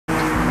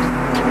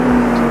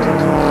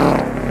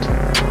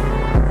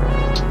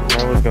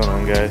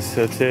guys,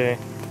 so today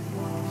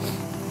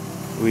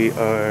we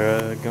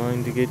are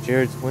going to get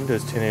Jared's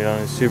windows tinted on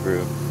his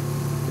Subaru.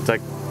 It's like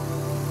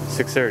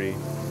 6:30.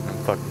 I'm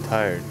fucking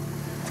tired.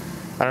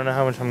 I don't know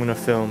how much I'm gonna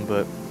film,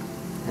 but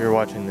if you're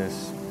watching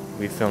this,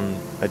 we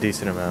filmed a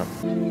decent amount.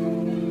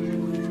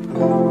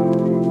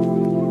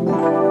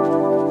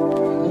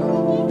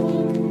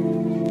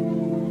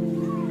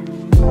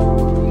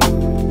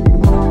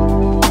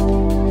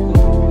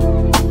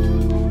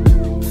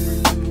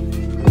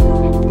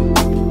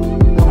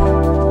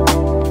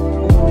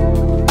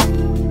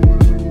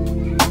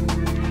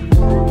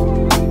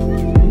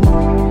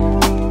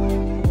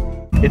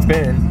 It's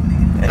been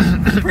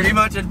pretty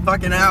much a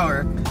fucking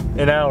hour.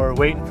 An hour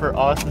waiting for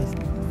Austin's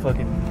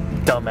fucking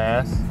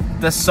dumbass.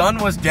 The sun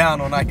was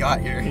down when I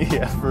got here.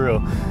 Yeah, for real.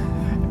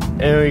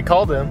 And we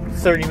called him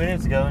 30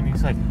 minutes ago and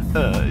he's like,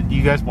 do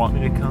you guys want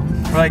me to come?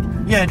 We're like,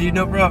 yeah dude,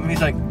 no problem.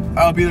 He's like,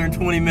 I'll be there in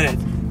 20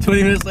 minutes.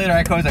 20 minutes later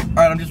I call, he's like,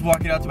 alright, I'm just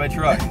walking out to my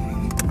truck.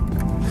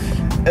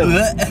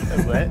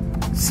 What?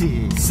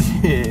 See.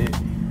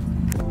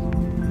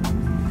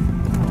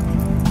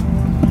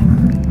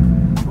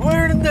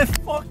 Where in the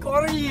fuck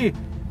are you?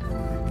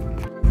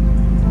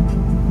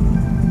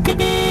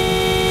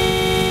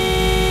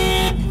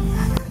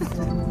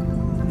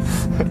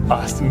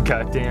 Austin,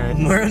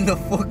 goddamn. Where in the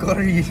fuck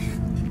are you?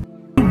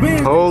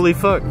 Holy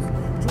fuck.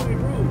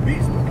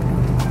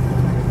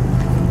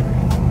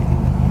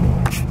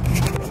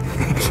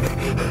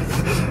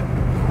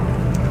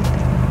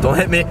 Don't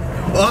hit me.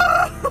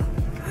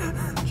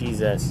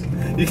 Jesus.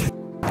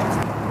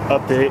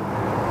 Update.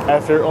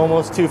 After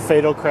almost 2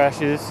 fatal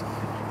crashes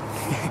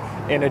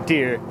and a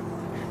deer,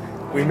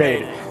 we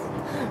made it.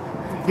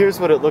 Here's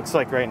what it looks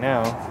like right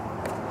now.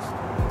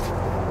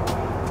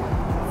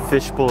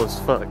 Fishbowl as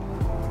fuck.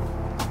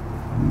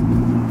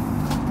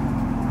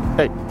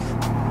 Hey.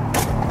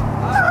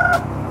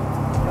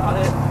 Got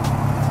it.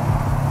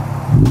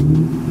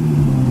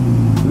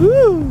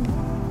 Woo!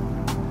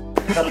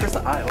 Gotta press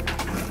the aisle.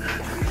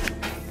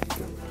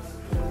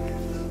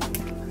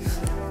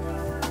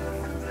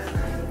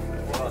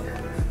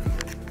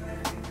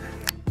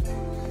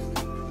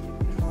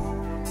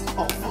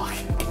 Oh fuck.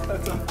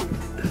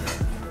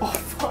 Oh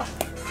fuck.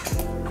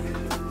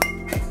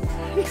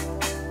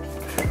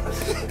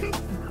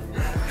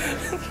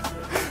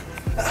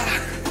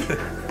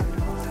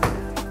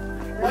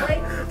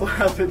 What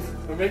happened?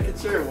 We're making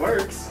sure it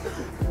works.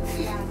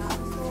 Yeah, not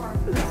before.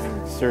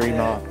 Sorry,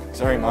 Mom.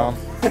 Sorry, Mom.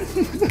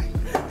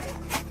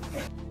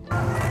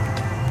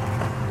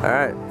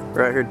 Alright,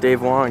 we're out here at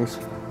Dave Wong's. I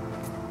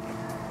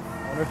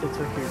wonder if they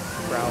took your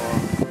brow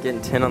off.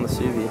 Getting tint on the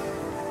Subi.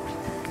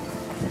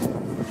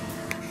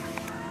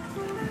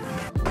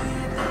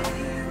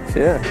 So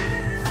yeah.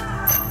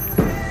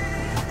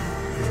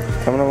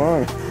 Coming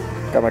along.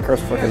 Got my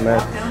car's fucking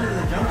mad.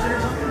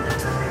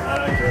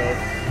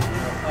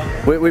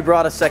 We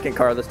brought a second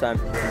car this time.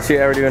 So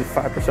yeah, we're doing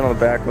 5% on the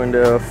back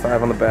window,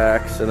 5 on the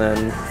backs, and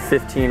then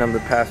 15 on the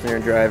passenger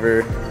and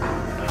driver,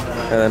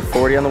 and then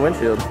 40 on the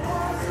windshield.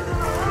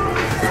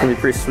 It's gonna be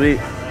pretty sweet.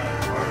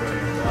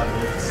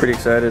 Pretty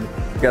excited.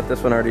 Got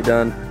this one already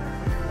done.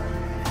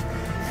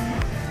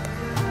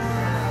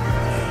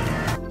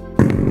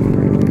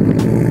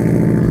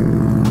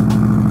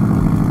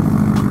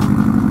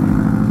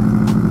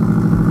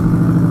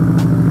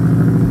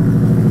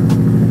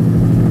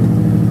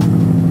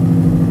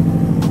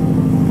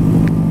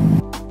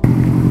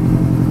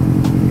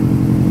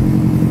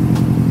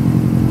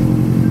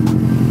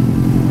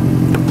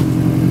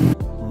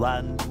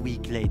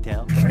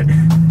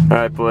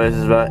 Alright boys,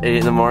 it's about 8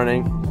 in the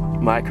morning.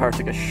 My car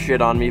took a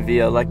shit on me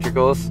via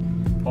electricals.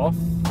 Oh.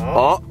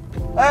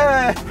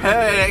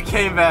 Hey, it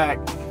came back.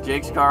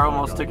 Jake's car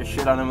almost took a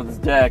shit on him with his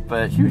deck,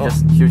 but she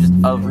was just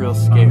real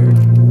scared.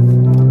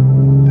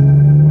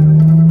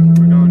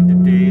 We're going to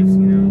Dave's,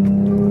 you know.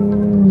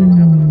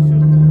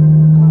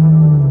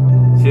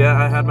 So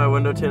yeah, I had my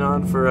window tint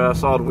on for a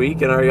solid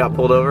week and I already got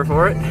pulled over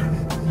for it.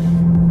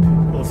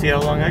 We'll see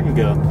how long I can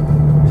go.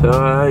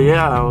 So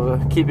yeah, I'll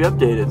keep you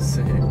updated.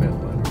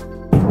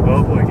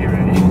 Oh boy, get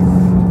ready.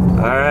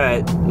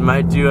 Alright,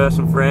 might do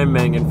some frame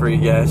banging for you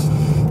guys.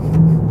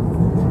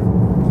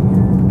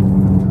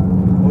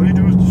 All you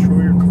do is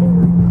destroy your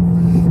car.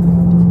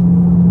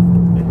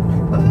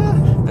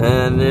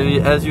 And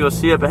as you will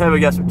see up ahead, we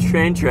got some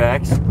train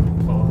tracks.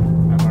 Oh,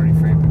 I'm already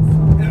framing.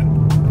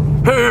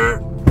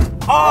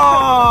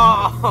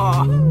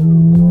 Oh!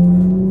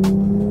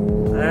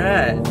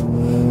 Alright.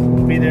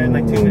 We'll be there in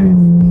like 2 minutes.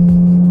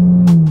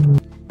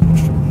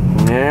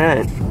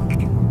 Alright.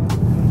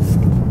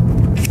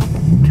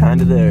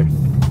 Kinda there.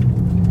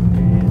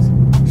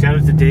 Shout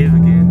out to Dave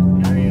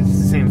again. I mean, it's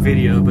the same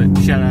video, but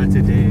shout out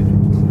to Dave.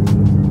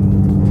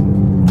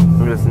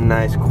 Look at this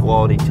nice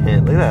quality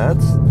tint. Look at that.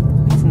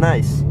 That's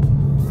nice.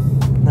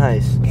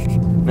 Nice.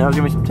 Now he's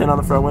giving me some tint on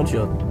the front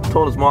windshield.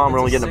 Told his mom we're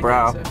only getting a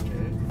brow.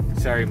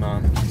 Sorry,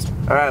 Mom.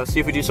 Alright, let's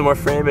see if we do some more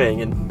frame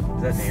banging.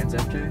 Is that Nan's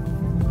after?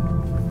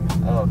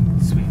 Oh,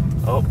 sweet.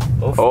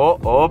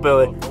 Oh,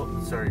 Billy.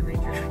 Oh, sorry,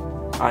 Ranger.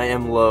 I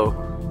am low.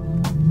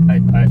 I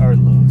are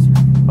lows.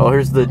 Oh,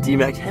 here's the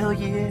D-Max. Hell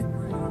yeah.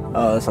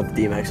 Oh, that's not the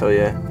D-Max. Oh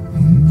yeah.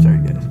 Sorry,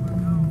 guys.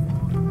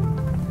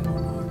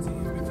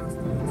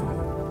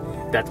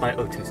 That's my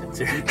O2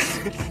 sensor.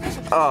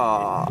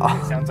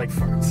 Aww. It sounds like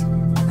farts.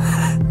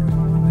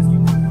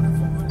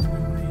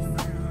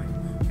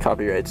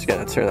 Copyright. Just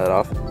gotta turn that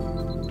off.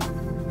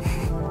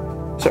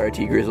 Sorry,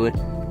 T Grizzly.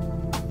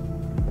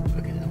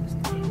 Okay, that was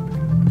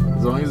neat.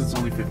 As long as it's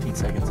only 15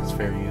 seconds, it's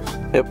fair use.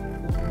 Yep.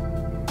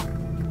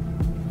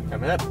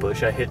 Remember that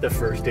bush I hit the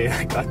first day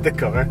I got the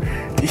car?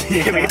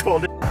 Yeah, we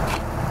pulled it.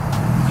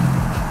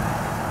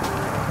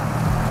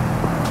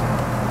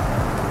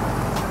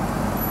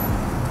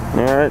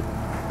 Alright.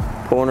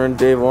 Pulling in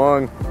Dave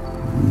Long.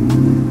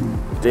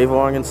 Dave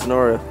Long in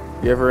Sonora.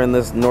 If you ever in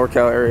this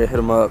NorCal area, hit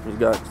him up. He's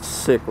got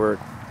sick work.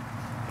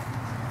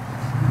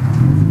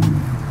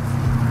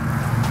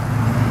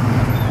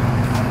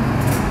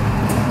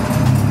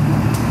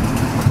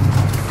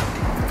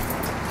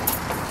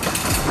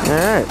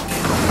 Alright.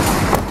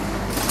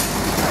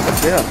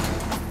 Yeah.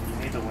 You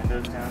need the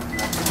windows down.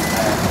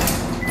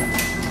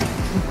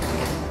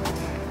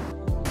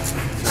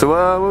 So what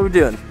are we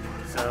doing?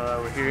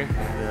 So we're here,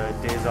 the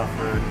days off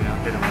road, you know,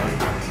 hit 'em up.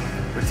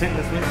 We're tinting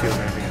this windshield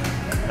right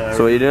here.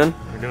 So what are you doing?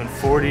 We're doing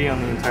 40 on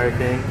the entire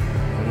thing.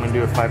 I'm gonna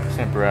do a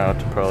 5% brow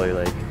to probably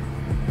like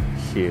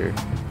here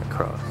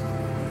across.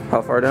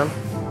 How far down?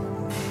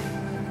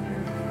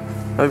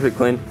 That'd be pretty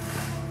clean.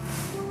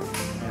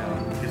 You know,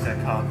 gives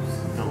that cops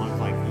to look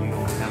like you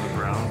almost have a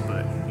brow,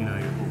 but you know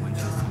your whole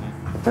windshield's tinted.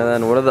 And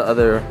then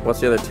what's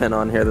the other tint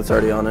on here that's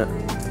already on it?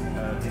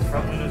 These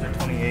front windows are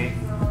 28,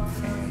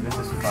 and this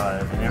is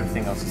 5, and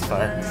everything else is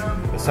 5.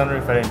 The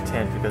sunroof I didn't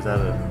tint because I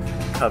have a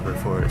cover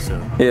for it,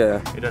 so Yeah.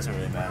 it doesn't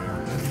really matter.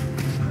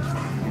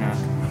 You know,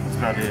 that's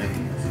about it.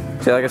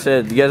 See, like I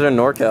said, you guys are in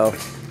NorCal.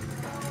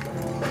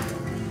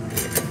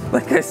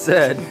 Like I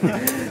said,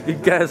 you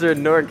guys are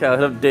in NorCal.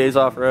 Hit up Days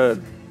Off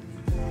Road.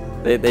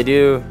 They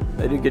do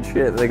good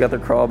shit. They got their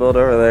crawl build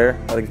over there.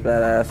 I think it's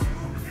badass.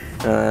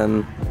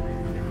 And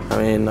I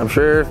mean, I'm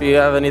sure if you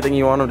have anything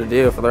you want them to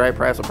do for the right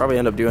price, they'll probably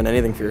end up doing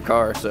anything for your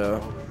car.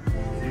 So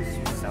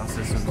Sound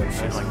systems and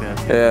shit like that.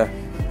 yeah.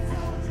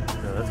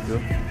 So that's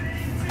cool.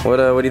 What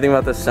do you think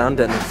about this sound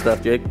deadening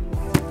stuff, Jake?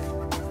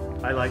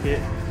 I like it,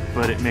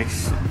 but it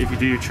makes, if you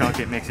do your chunk,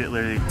 it makes it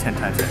literally 10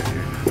 times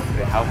heavier.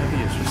 Wait, how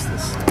heavy is just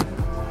this?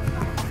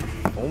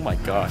 Oh my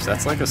gosh,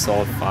 that's like a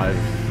solid 5.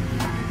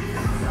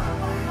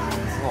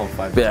 That's a solid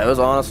 5. Yeah, it was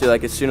honestly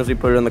like as soon as we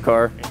put it in the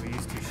car. And we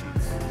use 2 sheets.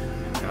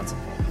 That's a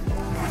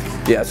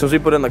Yeah, as soon as we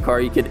put it in the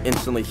car, you could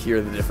instantly hear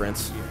the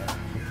difference.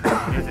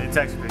 It's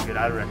actually pretty good.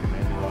 I'd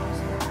recommend it,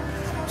 honestly.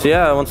 So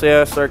yeah, once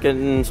I start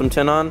getting some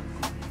tint on,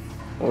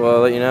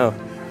 we'll let you know.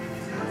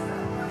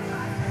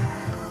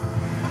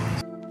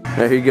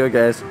 There you go,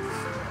 guys.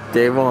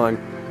 Dave Long.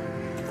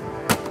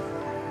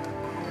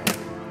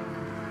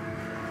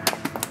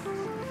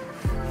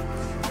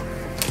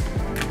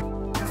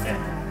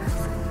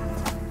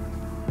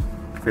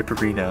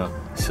 Ripperino,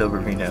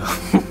 Silverino.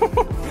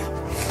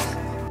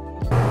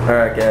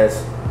 Alright,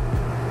 guys.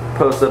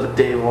 Post up at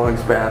Dave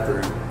Long's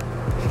bathroom.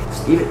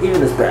 Even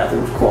this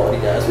bathroom's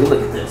quality, guys. We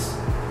look at this.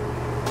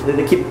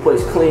 They keep the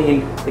place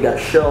clean. They got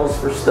shelves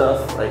for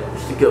stuff. Like,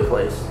 just a good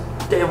place.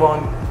 Dave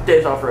Long,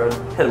 Dave's Off Road.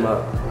 Hit him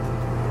up.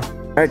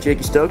 Alright, Jake,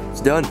 you stoked? It's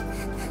done.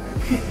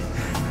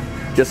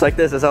 Just like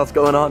this, that's how it's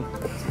going on.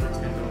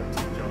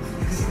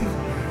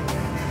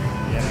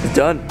 It's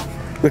done.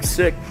 Looks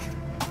sick.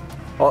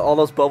 All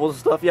those bubbles and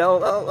stuff, yeah,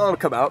 I'll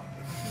come out.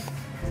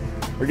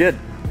 We're good.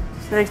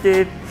 Thanks,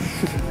 Dave.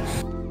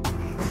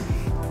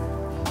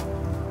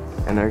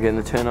 And they're getting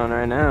the tint on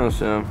right now,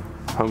 so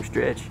home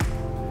stretch.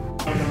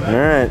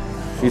 Alright,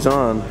 she's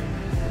on.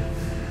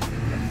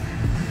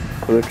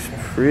 Looks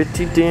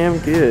pretty damn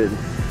good.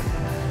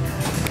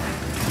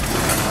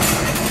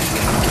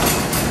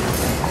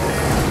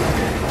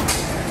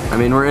 I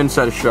mean, we're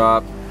inside a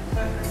shop.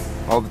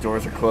 All the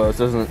doors are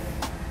closed. I'm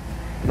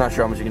not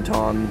sure how much you can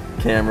tell on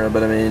camera,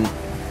 but I mean,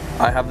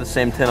 I have the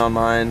same tint on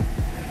mine.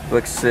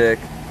 Looks sick.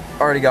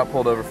 Already got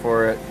pulled over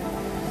for it.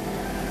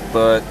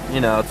 But,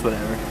 you know, it's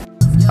whatever.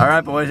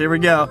 Alright, boys, here we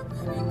go.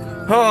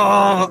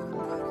 Oh.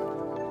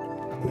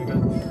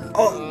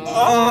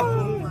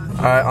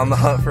 Alright, on the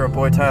hunt for a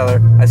boy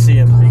Tyler. I see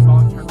him. Big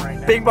bong turn right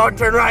now. Big bong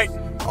turn right.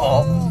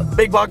 Oh,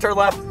 big bong turn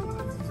left.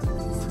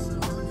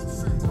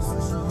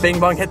 Bing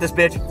bong hit this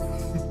bitch.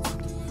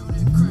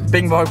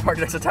 Bing bong parked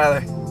next to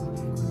Tyler.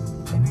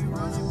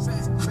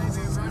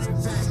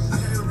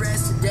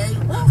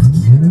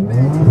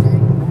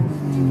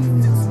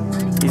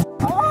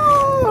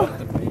 Oh!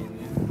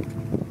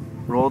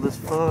 Rolled as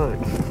fuck.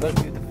 Look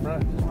at the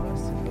front.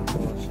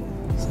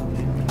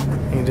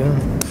 What are you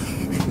doing?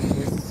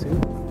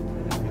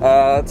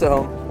 It's at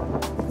home.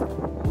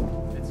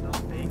 It's not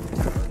fake.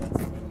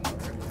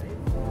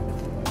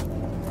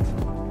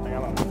 I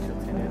got my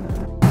windshield tinted.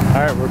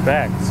 Alright, we're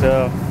back.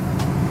 So,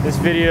 this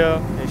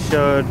video, it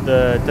showed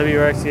the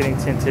Wrx getting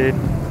tinted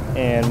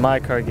and my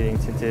car getting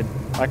tinted.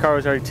 My car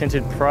was already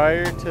tinted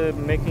prior to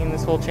making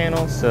this whole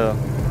channel, so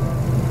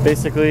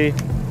basically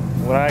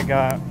what I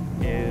got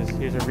is,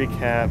 here's a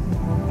recap.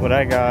 What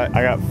I got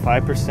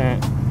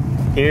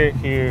 5% here,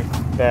 here,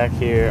 back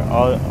here,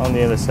 all on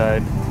the other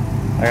side.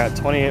 I got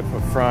 28 for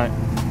front.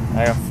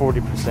 I got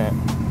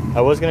 40%.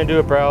 I was gonna do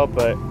a brow,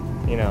 but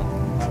you know,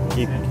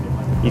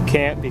 you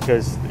can't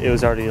because it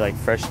was already like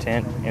fresh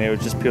tint and it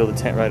would just peel the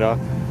tint right off.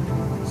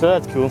 So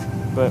that's cool.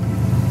 But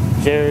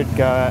Jared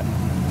got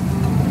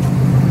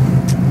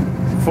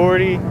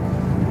 40,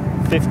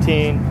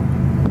 15,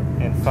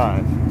 and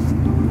 5.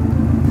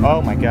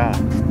 Oh my god.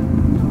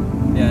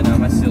 Yeah, no,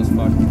 my seal's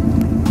fucked.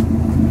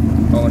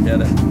 Oh, look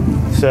at it.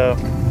 So,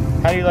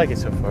 how do you like it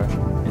so far?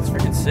 It's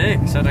freaking sick.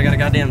 Except I got a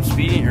goddamn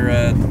speeding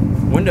or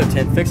window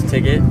tint fix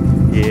ticket.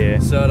 Yeah.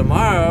 So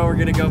tomorrow we're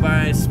gonna go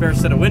buy a spare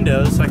set of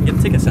windows so I can get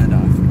the ticket signed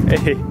off.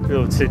 Hey,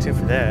 we'll stay tuned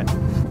for that. I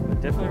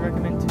definitely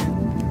recommend tint.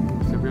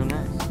 It's real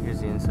nice. Here's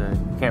the inside.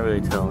 Can't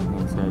really tell on the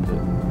inside, but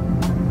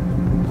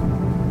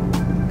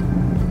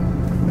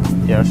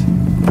yeah,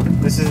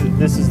 this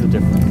is the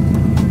difference.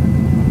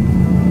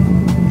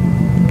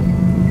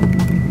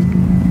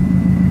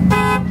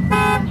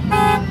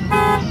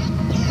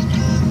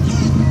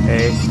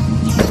 Hey.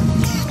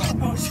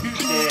 Oh shoot!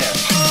 Yeah.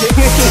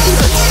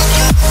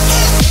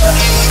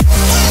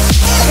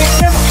 Pick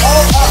them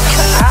all up.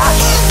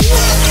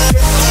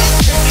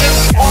 Pick them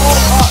all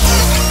up.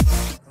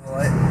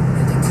 What?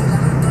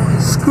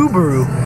 Scoobaroo.